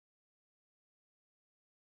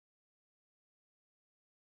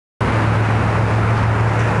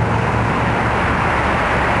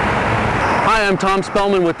I'm Tom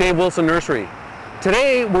Spellman with Dave Wilson Nursery.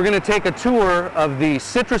 Today we're going to take a tour of the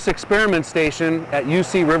citrus experiment station at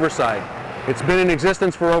UC Riverside. It's been in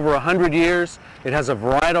existence for over 100 years. It has a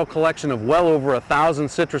varietal collection of well over 1,000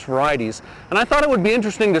 citrus varieties, and I thought it would be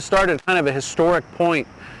interesting to start at kind of a historic point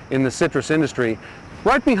in the citrus industry.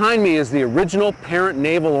 Right behind me is the original parent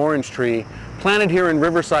navel orange tree planted here in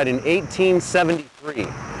Riverside in 1873.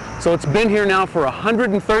 So it's been here now for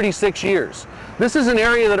 136 years. This is an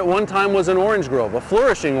area that at one time was an orange grove, a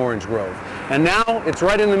flourishing orange grove, and now it's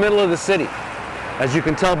right in the middle of the city, as you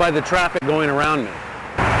can tell by the traffic going around me.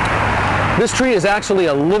 This tree is actually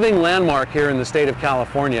a living landmark here in the state of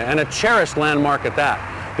California, and a cherished landmark at that.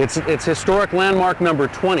 It's historic landmark number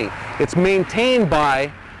 20. It's maintained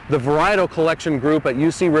by the Varietal Collection group at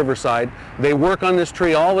UC Riverside. They work on this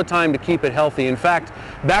tree all the time to keep it healthy. In fact,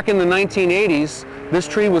 back in the 1980s, this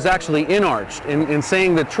tree was actually inarched in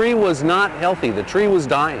saying the tree was not healthy, the tree was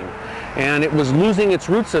dying, and it was losing its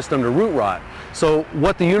root system to root rot. So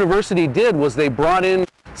what the university did was they brought in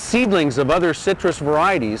seedlings of other citrus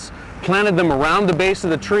varieties, planted them around the base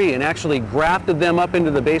of the tree, and actually grafted them up into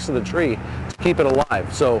the base of the tree to keep it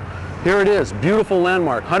alive. So here it is, beautiful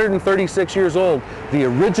landmark, 136 years old, the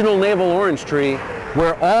original navel orange tree,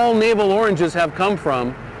 where all navel oranges have come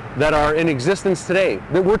from that are in existence today.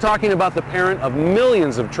 We're talking about the parent of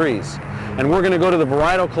millions of trees. And we're going to go to the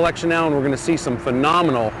Varietal Collection now, and we're going to see some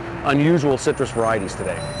phenomenal, unusual citrus varieties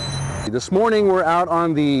today. This morning we're out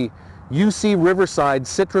on the UC Riverside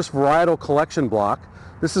Citrus Varietal Collection block.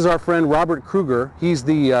 This is our friend Robert Kruger. He's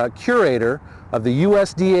the curator of the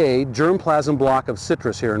USDA germplasm block of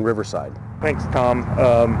citrus here in Riverside. Thanks, Tom.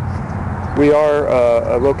 We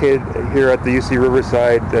are located here at the UC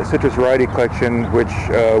Riverside Citrus Variety Collection, which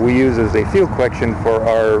we use as a field collection for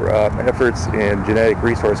our efforts in genetic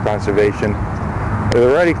resource conservation. The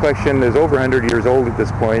variety collection is over 100 years old at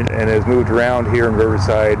this point and has moved around here in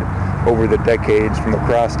Riverside over the decades from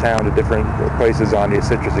across town to different places on the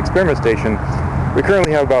citrus experiment station. We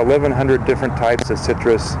currently have about 1,100 different types of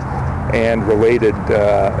citrus and related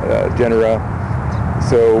genera.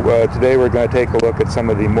 So today we're going to take a look at some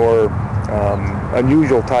of the more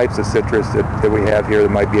unusual types of citrus that we have here that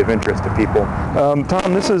might be of interest to people.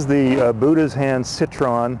 Tom, this is the Buddha's hand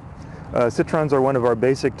citron. Citrons are one of our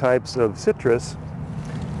basic types of citrus,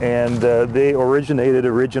 and they originated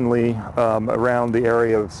originally around the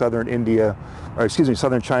area of southern India, or excuse me,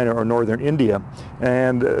 southern China or northern India.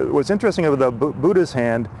 And what's interesting about the Buddha's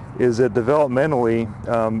hand is that developmentally,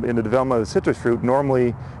 in the development of the citrus fruit,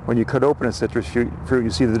 normally when you cut open a citrus fruit, you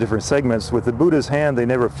see the different segments. With the Buddha's hand, they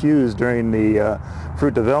never fuse during the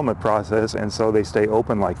fruit development process, and so they stay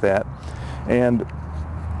open like that. And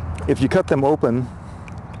if you cut them open,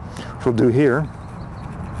 which we'll do here,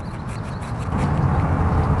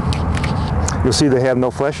 you'll see they have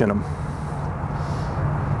no flesh in them.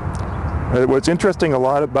 What's interesting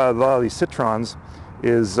about a lot of these citrons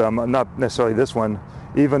is, not necessarily this one,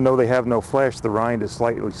 even though they have no flesh, the rind is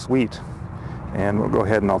slightly sweet. And we'll go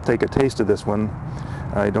ahead and I'll take a taste of this one.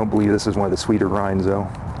 I don't believe this is one of the sweeter rinds though.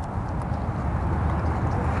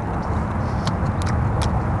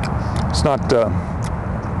 It's not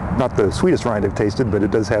the sweetest rind I've tasted, but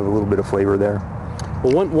it does have a little bit of flavor there.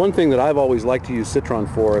 Well, one thing that I've always liked to use citron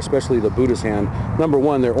for, especially the Buddha's hand, number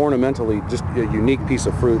one, they're ornamentally just a unique piece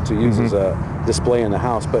of fruit to use as a display in the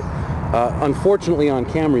house. But unfortunately on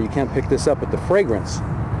camera you can't pick this up, but the fragrance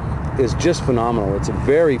is just phenomenal. It's a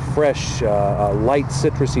very fresh, light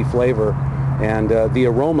citrusy flavor, and the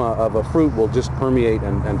aroma of a fruit will just permeate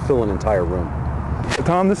and fill an entire room.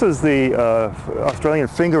 Tom, this is the Australian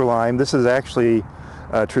finger lime. This has actually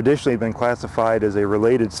traditionally been classified as a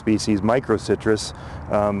related species, microcitrus,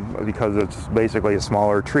 because it's basically a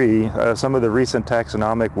smaller tree. Some of the recent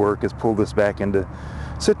taxonomic work has pulled this back into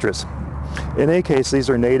citrus. In any case, these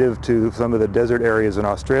are native to some of the desert areas in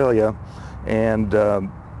Australia, and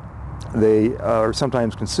they are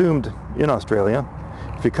sometimes consumed in Australia.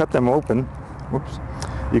 If you cut them open, whoops,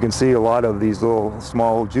 you can see a lot of these little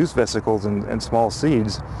small juice vesicles and small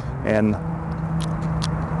seeds, and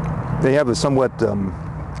they have a somewhat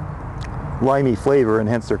limey flavor, and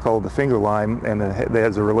hence they're called the finger lime, and it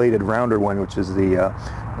has a related rounder one, which is the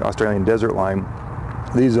Australian desert lime.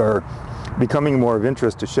 These are becoming more of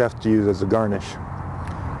interest to chefs to use as a garnish.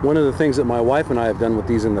 One of the things that my wife and I have done with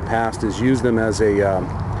these in the past is use them as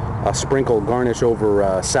a sprinkle garnish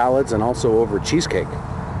over salads and also over cheesecake.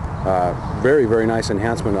 Very, very nice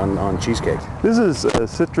enhancement on cheesecake. This is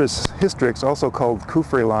citrus Hystrix, also called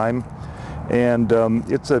Kufre lime, and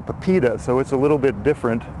it's a pepita, so it's a little bit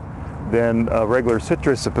different than regular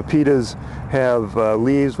citrus. The pepitas have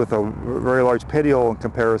leaves with a very large petiole in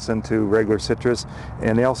comparison to regular citrus,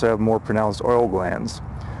 and they also have more pronounced oil glands.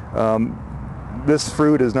 This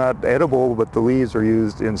fruit is not edible, but the leaves are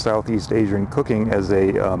used in Southeast Asian cooking as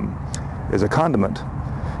a condiment.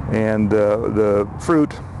 And the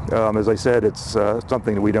fruit, as I said, it's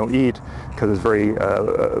something that we don't eat because it's very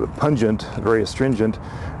pungent, very astringent,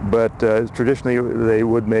 but traditionally they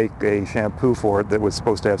would make a shampoo for it that was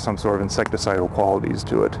supposed to have some sort of insecticidal qualities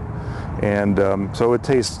to it. And so it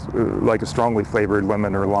tastes like a strongly flavored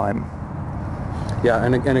lemon or lime. Yeah,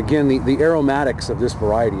 and again, the aromatics of this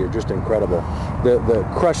variety are just incredible. The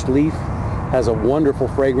crushed leaf has a wonderful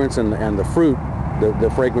fragrance, and the fruit,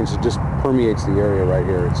 the fragrance just permeates the area right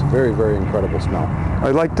here. It's a very, very incredible smell.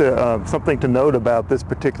 I'd like to, something to note about this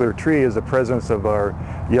particular tree is the presence of our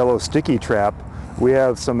yellow sticky trap. We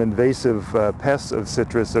have some invasive pests of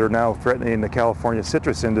citrus that are now threatening the California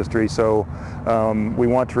citrus industry, so we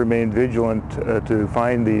want to remain vigilant to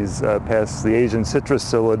find these pests. The Asian citrus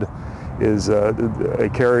psyllid is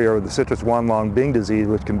a carrier of the citrus one-long Bing disease,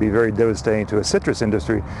 which can be very devastating to a citrus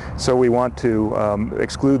industry. So we want to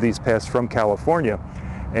exclude these pests from California.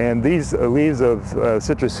 And these leaves of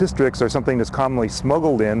Citrus Hystrix are something that's commonly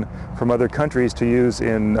smuggled in from other countries to use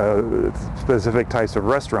in specific types of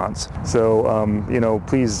restaurants. So, you know,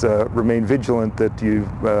 please remain vigilant that you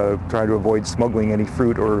try to avoid smuggling any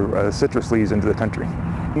fruit or citrus leaves into the country.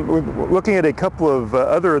 We're looking at a couple of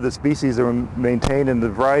other of the species that are maintained in the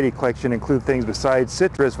variety collection include things besides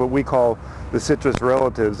citrus, what we call the citrus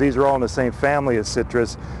relatives. These are all in the same family as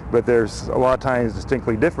citrus, but there's a lot of times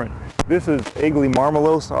distinctly different. This is Agli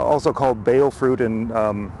marmelos, also called bale fruit in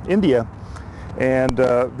India. And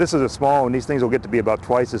this is a small one. These things will get to be about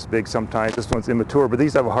twice as big sometimes. This one's immature, but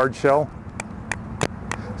these have a hard shell.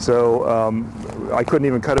 So I couldn't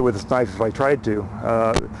even cut it with this knife if I tried to.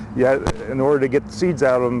 Yet, in order to get the seeds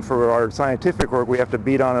out of them for our scientific work, we have to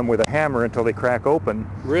beat on them with a hammer until they crack open.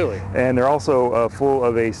 Really? And they're also full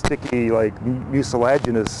of a sticky, like,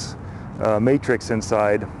 mucilaginous matrix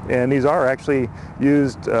inside. And these are actually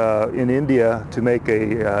used in India to make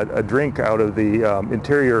a drink out of the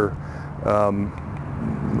interior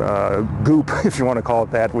goop, if you want to call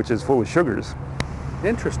it that, which is full of sugars.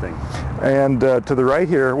 Interesting. And to the right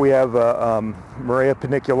here we have Maria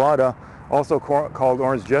paniculata, also called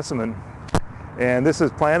orange jessamine. And this is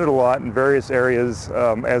planted a lot in various areas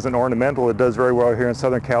as an ornamental. It does very well here in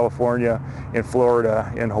Southern California, in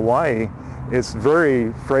Florida, in Hawaii. It's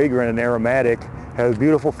very fragrant and aromatic, has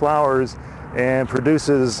beautiful flowers, and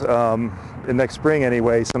produces, in next spring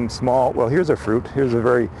anyway, some small, well, here's a fruit. Here's a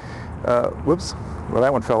very, whoops. Well,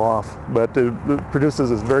 that one fell off, but it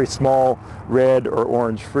produces this very small red or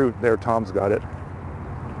orange fruit. There, Tom's got it.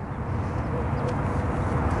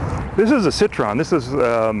 This is a citron. This is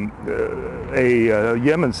a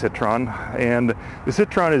Yemen citron, and the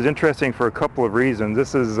citron is interesting for a couple of reasons.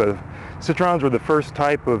 Citrons were the first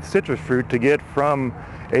type of citrus fruit to get from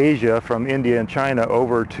Asia, from India and China,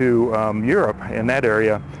 over to Europe in that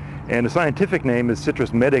area. And the scientific name is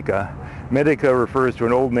Citrus medica. Medica refers to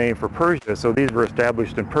an old name for Persia, so these were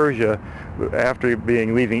established in Persia after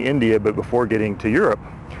leaving India, but before getting to Europe.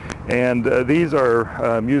 And these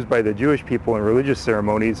are used by the Jewish people in religious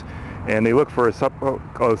ceremonies, and they look for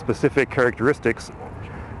specific characteristics,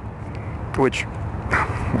 which,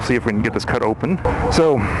 we'll see if we can get this cut open.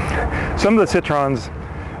 So, some of the citrons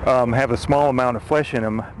have a small amount of flesh in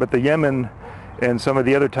them, but the Yemen and some of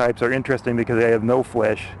the other types are interesting because they have no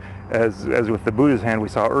flesh, as with the Buddha's hand we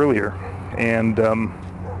saw earlier. And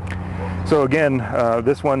so again,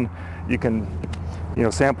 this one you can,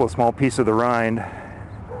 sample a small piece of the rind,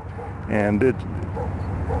 and it.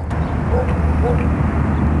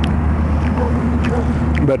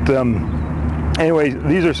 But anyway,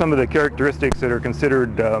 these are some of the characteristics that are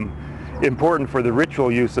considered important for the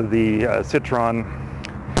ritual use of the citron.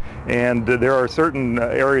 And there are certain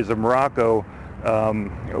areas of Morocco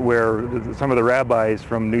where some of the rabbis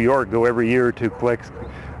from New York go every year to collect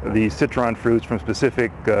the citron fruits from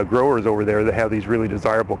specific growers over there that have these really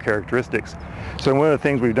desirable characteristics. So one of the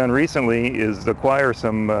things we've done recently is acquire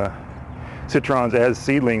some citrons as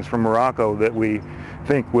seedlings from Morocco that we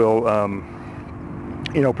think will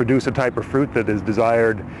produce a type of fruit that is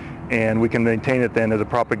desired, and we can maintain it then as a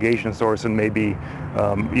propagation source and maybe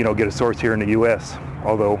get a source here in the U.S.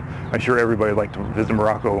 Although I'm sure everybody would like to visit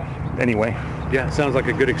Morocco anyway. Yeah, sounds like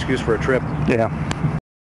a good excuse for a trip. Yeah.